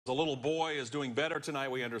The little boy is doing better tonight,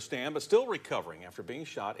 we understand, but still recovering after being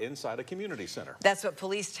shot inside a community center. That's what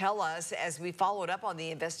police tell us as we followed up on the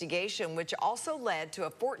investigation, which also led to a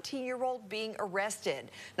 14-year-old being arrested.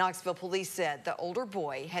 Knoxville police said the older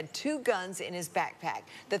boy had 2 guns in his backpack,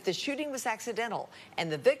 that the shooting was accidental,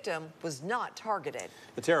 and the victim was not targeted.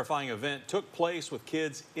 The terrifying event took place with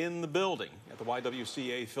kids in the building at the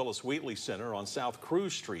YWCA Phyllis Wheatley Center on South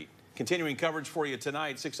Cruz Street. Continuing coverage for you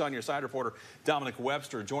tonight, 6 on Your Side reporter Dominic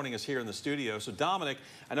Webster joining us here in the studio. So Dominic,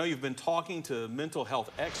 I know you've been talking to mental health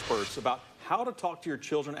experts about how to talk to your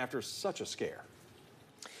children after such a scare.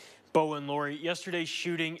 Bo and Lori, yesterday's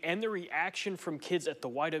shooting and the reaction from kids at the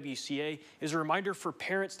YWCA is a reminder for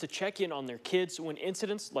parents to check in on their kids when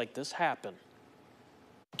incidents like this happen.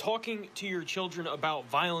 Talking to your children about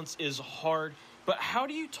violence is hard, but how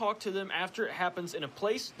do you talk to them after it happens in a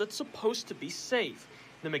place that's supposed to be safe?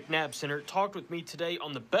 The McNabb Center talked with me today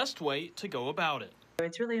on the best way to go about it.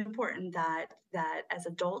 It's really important that as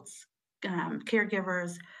adults,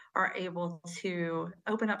 caregivers are able to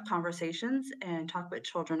open up conversations and talk with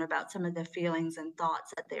children about some of the feelings and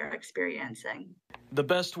thoughts that they're experiencing. The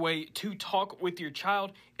best way to talk with your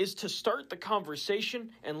child is to start the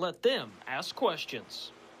conversation and let them ask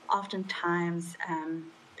questions. Oftentimes,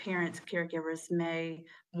 parents, caregivers may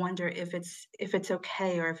wonder if it's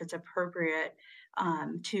okay or if it's appropriate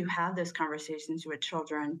to have those conversations with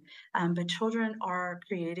children. But children are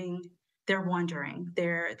they're wondering,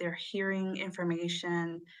 they're hearing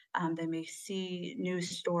information, they may see news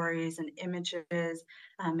stories and images,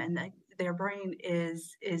 and their brain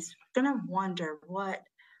is going to wonder, what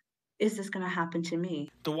is this going to happen to me?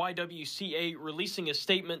 The YWCA releasing a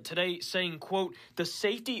statement today saying, quote, "The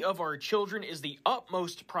safety of our children is the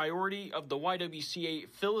utmost priority of the YWCA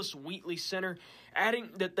Phyllis Wheatley Center," adding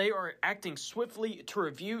that they are acting swiftly to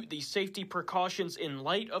review the safety precautions in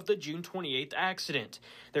light of the June 28th accident.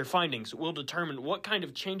 Their findings will determine what kind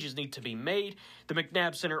of changes need to be made. The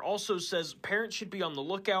McNabb Center also says parents should be on the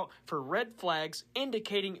lookout for red flags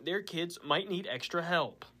indicating their kids might need extra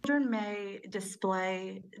help. Children may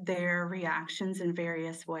display their reactions in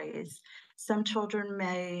various ways. Some children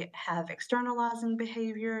may have externalizing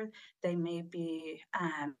behavior. They may be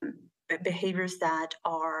behaviors that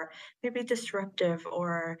are maybe disruptive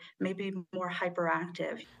or maybe more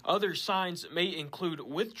hyperactive. Other signs may include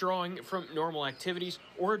withdrawing from normal activities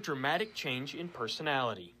or a dramatic change in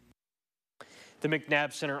personality. The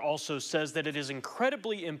McNabb Center also says that it is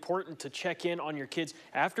incredibly important to check in on your kids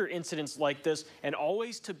after incidents like this and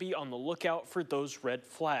always to be on the lookout for those red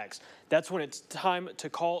flags. That's when it's time to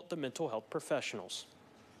call the mental health professionals.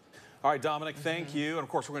 All right, Dominic, thank you. And of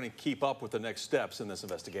course, we're going to keep up with the next steps in this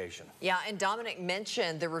investigation. Yeah, and Dominic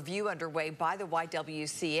mentioned the review underway by the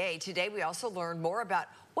YWCA. Today, we also learned more about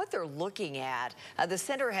what they're looking at. The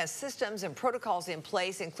center has systems and protocols in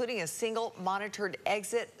place, including a single monitored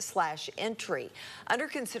exit/entry. Under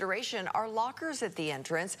consideration are lockers at the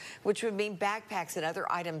entrance, which would mean backpacks and other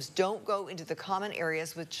items don't go into the common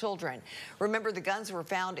areas with children. Remember, the guns were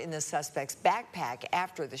found in the suspect's backpack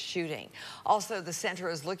after the shooting. Also, the center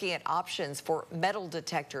is looking at options for metal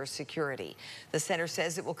detector security. The center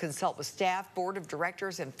says it will consult with staff, board of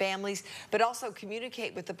directors, and families, but also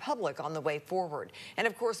communicate with the public on the way forward. And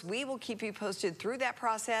of course, we will keep you posted through that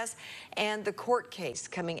process and the court case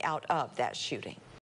coming out of that shooting.